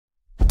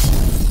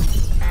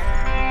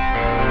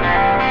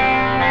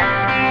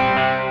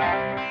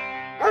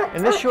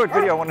this short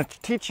video, I want to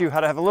teach you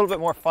how to have a little bit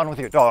more fun with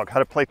your dog, how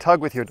to play tug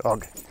with your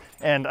dog.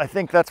 And I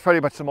think that's pretty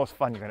much the most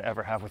fun you're going to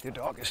ever have with your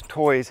dog, is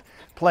toys,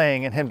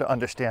 playing, and him to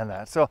understand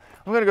that. So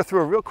I'm going to go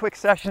through a real quick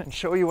session and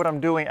show you what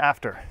I'm doing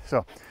after.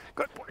 So,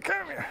 good boy,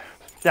 come here.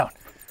 Down.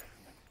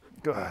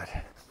 Good.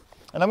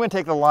 And I'm going to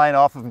take the line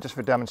off of him just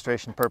for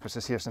demonstration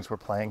purposes here, since we're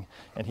playing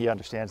and he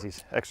understands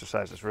these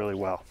exercises really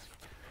well.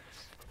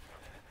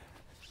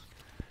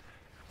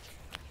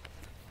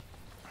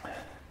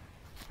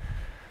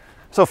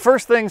 So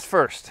first things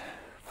first.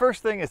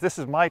 First thing is, this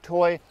is my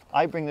toy.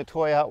 I bring the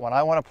toy out when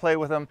I want to play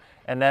with him,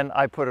 and then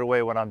I put it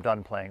away when I'm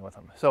done playing with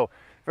him. So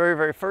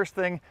very first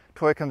thing,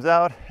 toy comes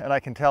out and I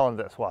can tell him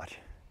this, watch.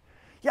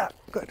 Yeah,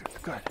 good,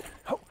 good,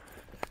 oh,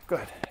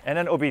 good. And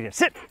then obedience,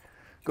 sit,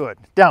 good,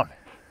 down,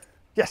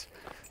 yes,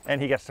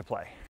 and he gets to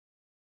play.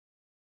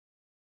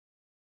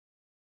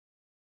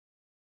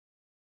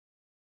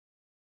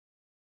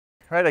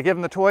 Right, I give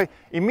him the toy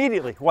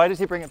immediately. Why does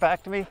he bring it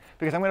back to me?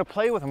 Because I'm going to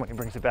play with him when he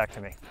brings it back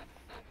to me.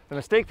 The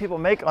mistake people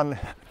make on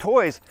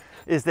toys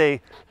is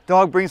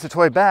dog brings the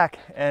toy back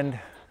and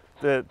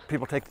the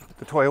people take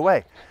the toy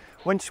away.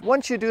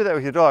 Once you do that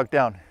with your dog,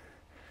 down,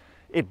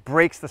 it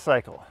breaks the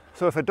cycle.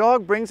 So if a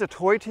dog brings a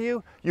toy to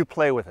you, you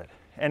play with it.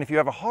 And if you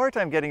have a hard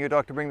time getting your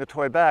dog to bring the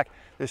toy back,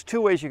 there's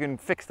two ways you can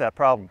fix that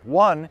problem.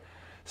 One,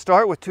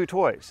 start with two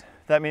toys.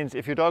 That means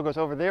if your dog goes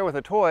over there with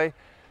a toy,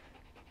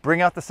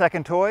 bring out the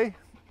second toy,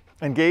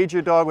 engage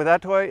your dog with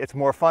that toy. It's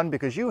more fun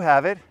because you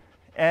have it.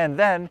 And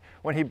then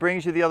when he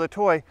brings you the other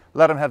toy,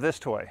 let him have this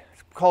toy.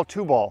 It's called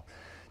two ball.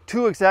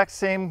 Two exact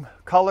same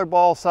color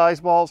ball, size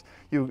balls.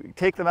 You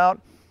take them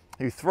out,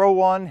 you throw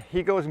one,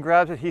 he goes and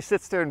grabs it, he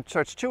sits there and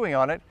starts chewing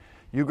on it.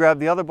 You grab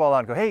the other ball out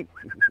and go, hey,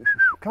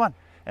 come on.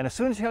 And as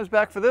soon as he comes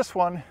back for this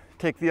one,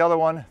 take the other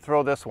one,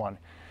 throw this one.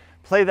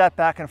 Play that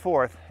back and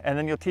forth, and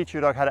then you'll teach your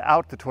dog how to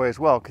out the toy as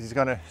well, because he's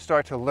going to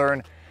start to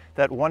learn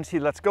that once he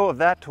lets go of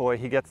that toy,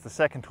 he gets the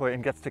second toy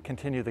and gets to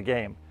continue the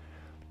game.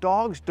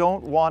 Dogs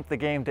don't want the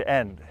game to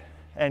end,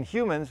 and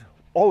humans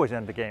always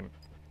end the game.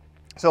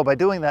 So by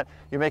doing that,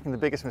 you're making the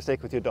biggest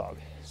mistake with your dog.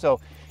 So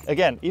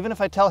again, even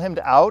if I tell him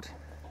to out,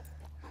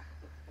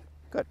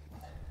 good,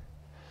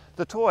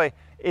 the toy,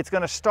 it's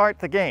going to start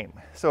the game.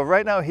 So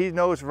right now he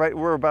knows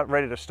we're about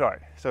ready to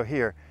start. So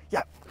here,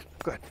 yeah,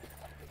 good,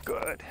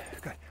 good,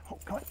 good. Oh,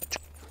 come on,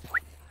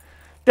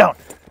 down.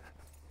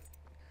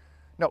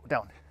 No,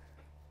 down.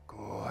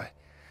 Good.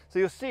 So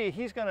you'll see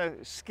he's going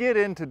to skid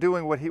into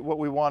doing what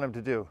we want him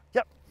to do.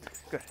 Yep,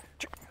 good.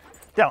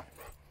 Down.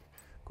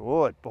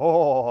 Good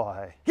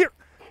boy. Here.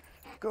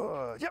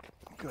 Good. Yep.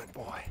 Good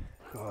boy.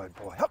 Good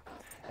boy. Up.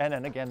 And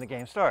then again the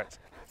game starts.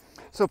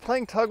 So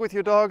playing tug with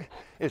your dog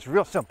is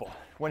real simple.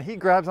 When he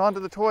grabs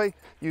onto the toy,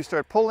 you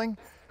start pulling,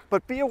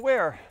 but be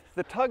aware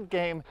the tug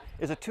game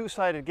is a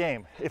two-sided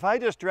game. If I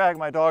just drag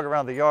my dog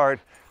around the yard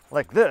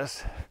like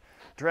this,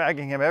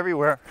 dragging him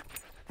everywhere,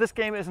 this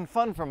game isn't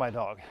fun for my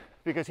dog,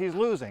 because he's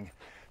losing.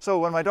 So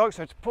when my dog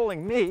starts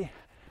pulling me,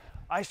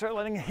 I start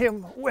letting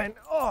him win.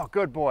 Oh,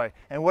 good boy.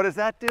 And what does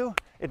that do?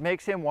 It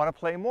makes him want to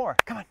play more.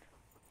 Come on.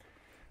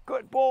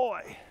 Good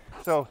boy.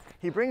 So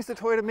he brings the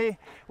toy to me,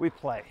 we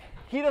play.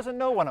 He doesn't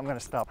know when I'm going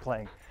to stop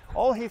playing.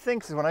 All he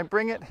thinks is when I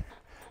bring it,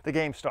 the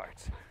game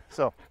starts.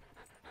 So,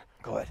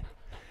 good.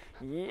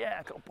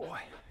 Yeah, good boy.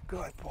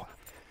 Good boy.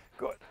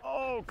 Good.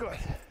 Oh, good.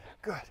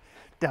 Good.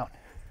 Down.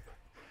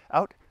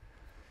 Out.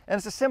 And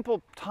it's a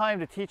simple time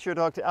to teach your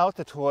dog to out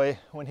the toy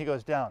when he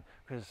goes down,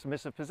 because it's a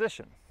submissive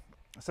position.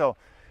 So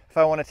if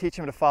I want to teach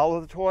him to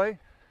follow the toy,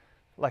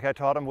 like I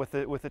taught him with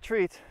the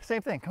treats,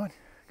 same thing. Come on,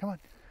 come on.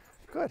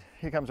 Good.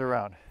 He comes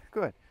around.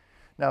 Good.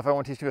 Now if I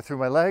want to teach him to go through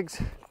my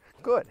legs,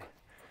 good.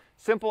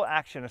 Simple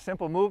action, a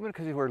simple movement,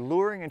 because we're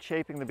luring and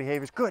shaping the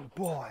behaviors. Good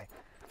boy.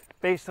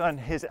 Based on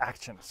his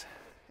actions.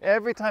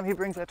 Every time he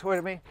brings that toy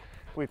to me,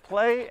 we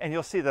play, and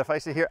you'll see that if I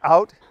say here,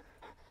 out,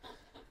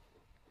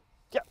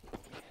 yep.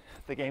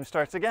 The game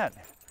starts again.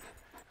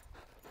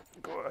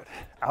 Good.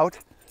 Out.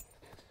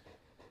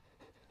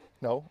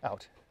 No,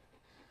 out.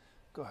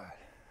 Good.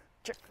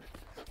 Check.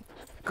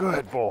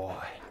 Good boy.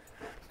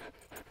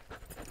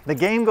 The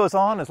game goes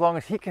on as long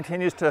as he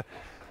continues to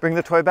bring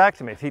the toy back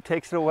to me. If he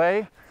takes it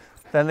away,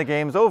 then the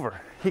game's over.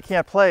 He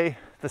can't play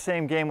the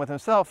same game with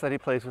himself that he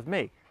plays with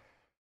me.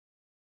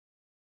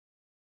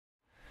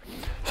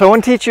 So I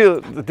want to teach you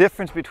the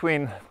difference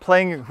between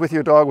playing with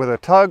your dog with a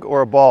tug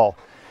or a ball.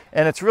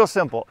 And it's real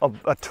simple.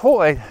 A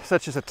toy,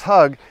 such as a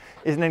tug,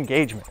 is an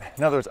engagement.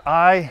 In other words,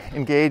 I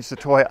engage the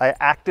toy, I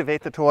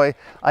activate the toy,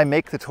 I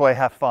make the toy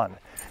have fun.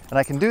 And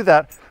I can do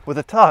that with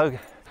a tug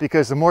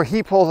because the more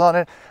he pulls on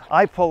it,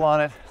 I pull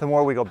on it, the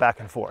more we go back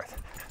and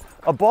forth.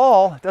 A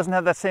ball doesn't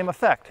have that same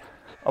effect.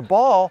 A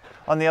ball,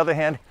 on the other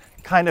hand,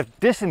 kind of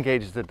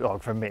disengages the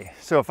dog from me.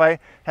 So if I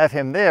have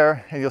him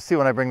there, and you'll see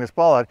when I bring this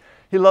ball out,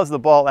 he loves the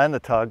ball and the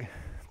tug,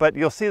 but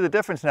you'll see the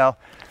difference now.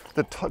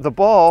 The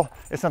ball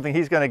is something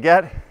he's going to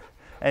get,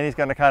 and he's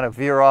going to kind of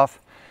veer off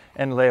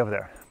and lay over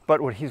there.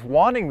 But what he's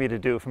wanting me to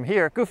do from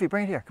here, Goofy,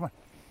 bring it here, come on.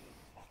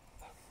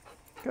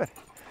 Good.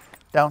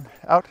 Down,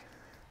 out.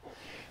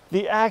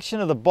 The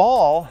action of the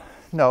ball,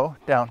 no,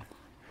 down,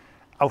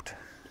 out.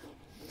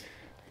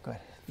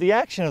 the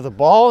action of the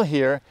ball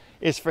here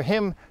is for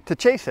him to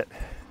chase it,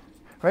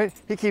 right?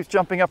 He keeps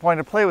jumping up,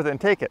 wanting to play with it and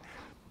take it.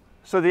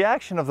 So the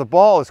action of the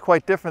ball is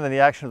quite different than the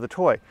action of the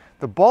toy.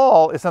 The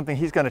ball is something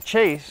he's going to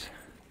chase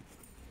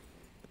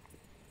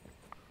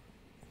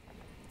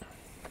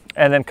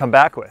and then come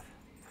back with.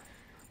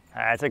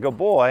 That's a good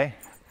boy.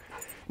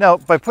 Now,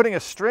 by putting a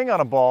string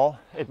on a ball,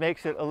 it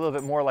makes it a little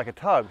bit more like a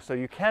tug. So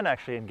you can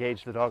actually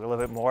engage the dog a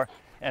little bit more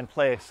and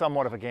play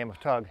somewhat of a game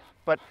of tug.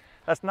 But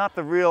that's not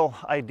the real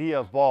idea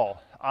of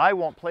ball. I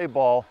won't play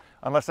ball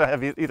unless I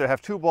have either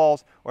have two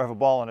balls or have a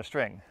ball on a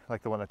string,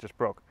 like the one that just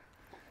broke.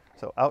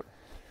 So out.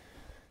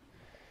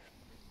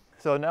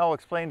 So now I'll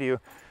explain to you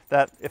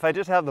that if I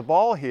just have the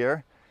ball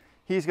here,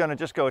 he's going to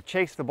just go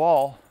chase the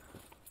ball,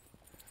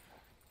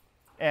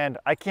 and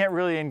I can't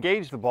really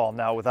engage the ball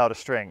now without a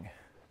string.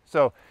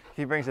 So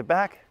he brings it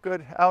back,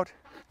 good, out.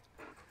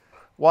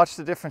 Watch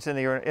the difference in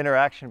the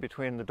interaction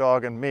between the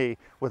dog and me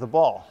with a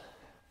ball.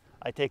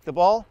 I take the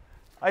ball,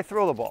 I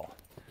throw the ball.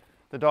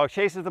 The dog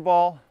chases the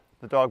ball,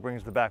 the dog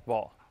brings the back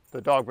ball.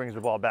 The dog brings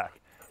the ball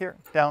back. Here,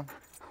 down.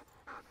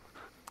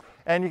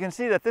 And you can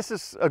see that this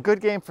is a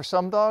good game for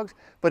some dogs,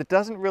 but it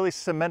doesn't really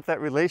cement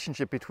that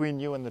relationship between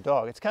you and the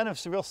dog. It's kind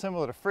of real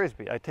similar to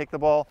Frisbee. I take the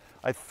ball,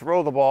 I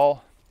throw the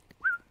ball.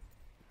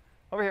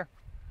 Over here.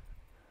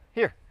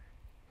 Here.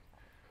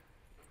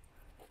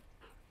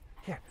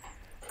 Here.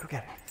 Go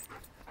get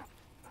it.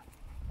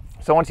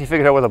 So once he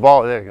figured out where the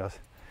ball is, there he goes.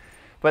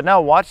 But now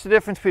watch the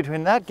difference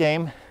between that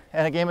game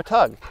and a game of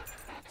tug.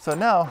 So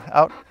now,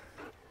 out.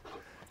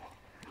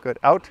 Good,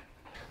 out.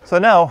 So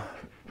now,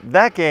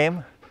 that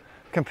game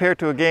compared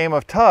to a game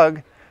of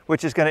tug,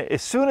 which is going to,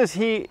 as soon as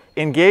he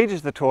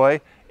engages the toy,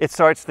 it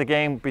starts the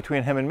game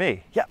between him and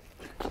me. Yeah,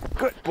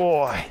 good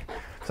boy.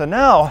 So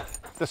now,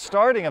 the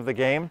starting of the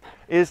game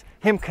is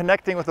him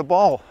connecting with the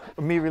ball,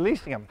 me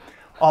releasing him.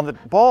 On the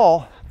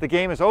ball, the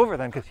game is over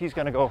then because he's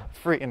going to go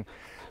free and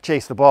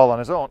chase the ball on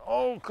his own.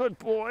 Oh, good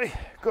boy,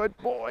 good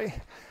boy,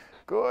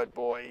 good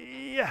boy.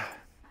 Yeah.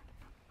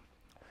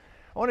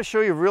 I want to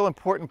show you a real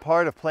important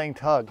part of playing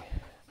tug.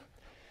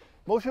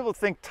 Most people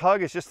think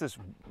tug is just this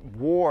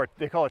war.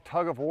 They call it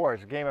tug of war.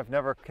 It's a game I've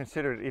never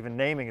considered even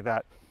naming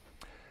that.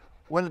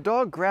 When the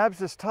dog grabs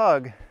this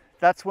tug,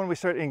 that's when we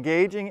start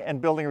engaging and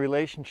building a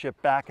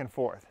relationship back and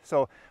forth.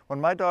 So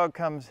when my dog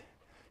comes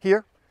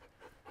here,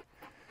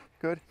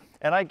 good,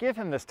 and I give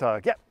him this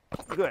tug, yeah,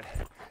 good.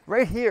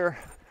 Right here,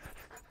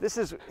 this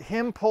is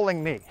him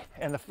pulling me.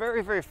 And the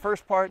very, very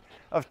first part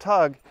of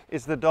tug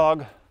is the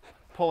dog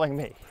pulling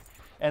me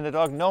and the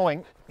dog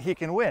knowing he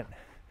can win.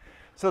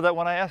 So that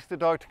when I ask the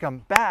dog to come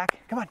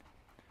back, come on,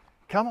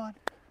 come on,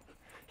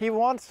 he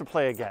wants to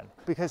play again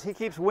because he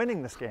keeps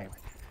winning this game.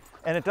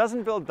 And it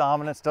doesn't build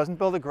dominance, doesn't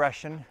build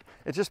aggression.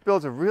 It just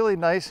builds a really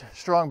nice,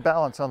 strong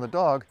balance on the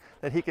dog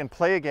that he can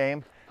play a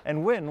game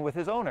and win with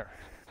his owner.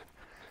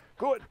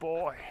 Good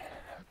boy,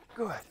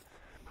 good.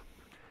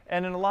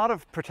 And in a lot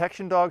of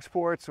protection dog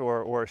sports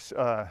or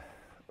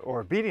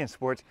obedience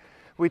sports,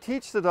 we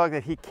teach the dog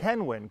that he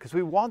can win because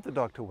we want the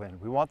dog to win.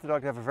 We want the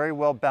dog to have a very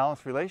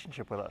well-balanced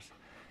relationship with us.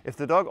 If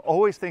the dog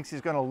always thinks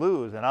he's going to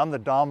lose and I'm the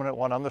dominant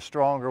one, I'm the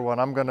stronger one,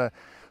 I'm going to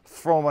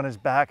throw him on his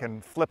back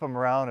and flip him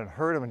around and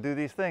hurt him and do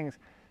these things,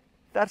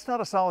 that's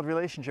not a solid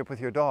relationship with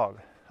your dog.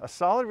 A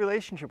solid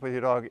relationship with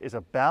your dog is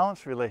a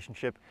balanced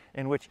relationship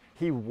in which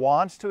he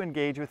wants to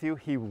engage with you,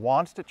 he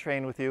wants to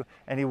train with you,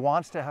 and he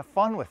wants to have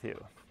fun with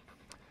you.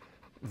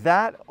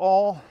 That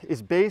all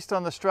is based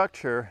on the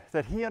structure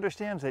that he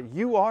understands that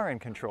you are in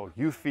control.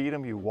 You feed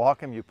him, you walk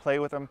him, you play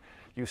with him,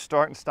 you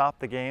start and stop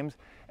the games.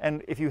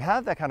 And if you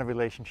have that kind of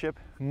relationship,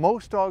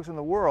 most dogs in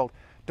the world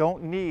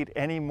don't need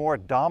any more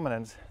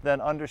dominance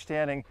than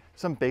understanding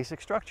some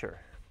basic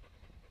structure.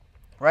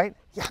 Right?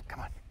 Yeah,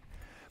 come on.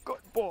 Good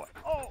boy.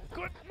 Oh,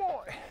 good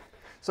boy.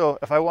 So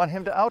if I want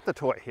him to out the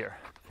toy here,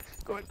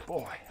 good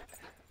boy.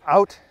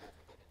 Out.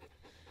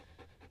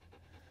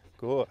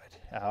 Good.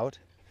 Out.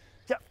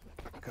 Yep.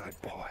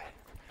 Good boy.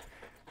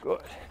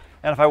 Good.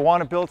 And if I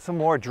want to build some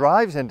more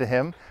drives into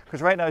him,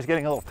 because right now he's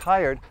getting a little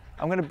tired,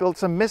 I'm going to build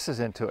some misses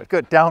into it.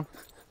 Good. Down.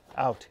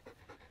 Out.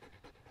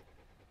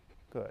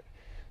 Good.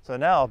 So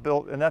now I'll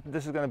build, and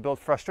this is going to build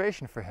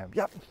frustration for him.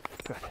 Yep.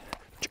 Good.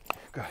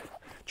 Good.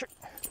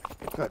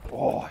 Good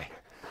boy.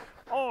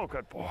 Oh,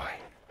 good boy.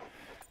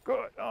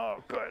 Good.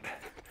 Oh, good.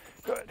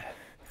 Good.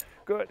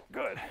 Good.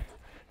 Good.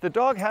 The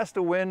dog has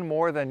to win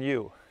more than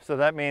you. So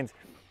that means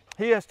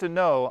he has to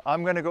know,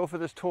 I'm going to go for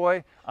this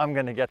toy, I'm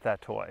going to get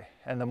that toy.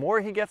 And the more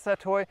he gets that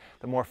toy,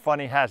 the more fun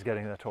he has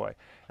getting that toy.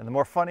 And the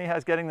more fun he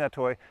has getting that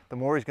toy, the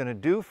more he's going to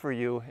do for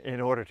you in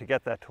order to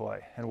get that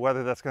toy. And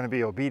whether that's going to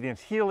be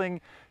obedience,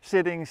 healing,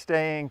 sitting,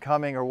 staying,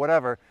 coming, or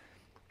whatever,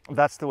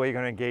 that's the way you're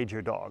going to engage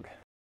your dog.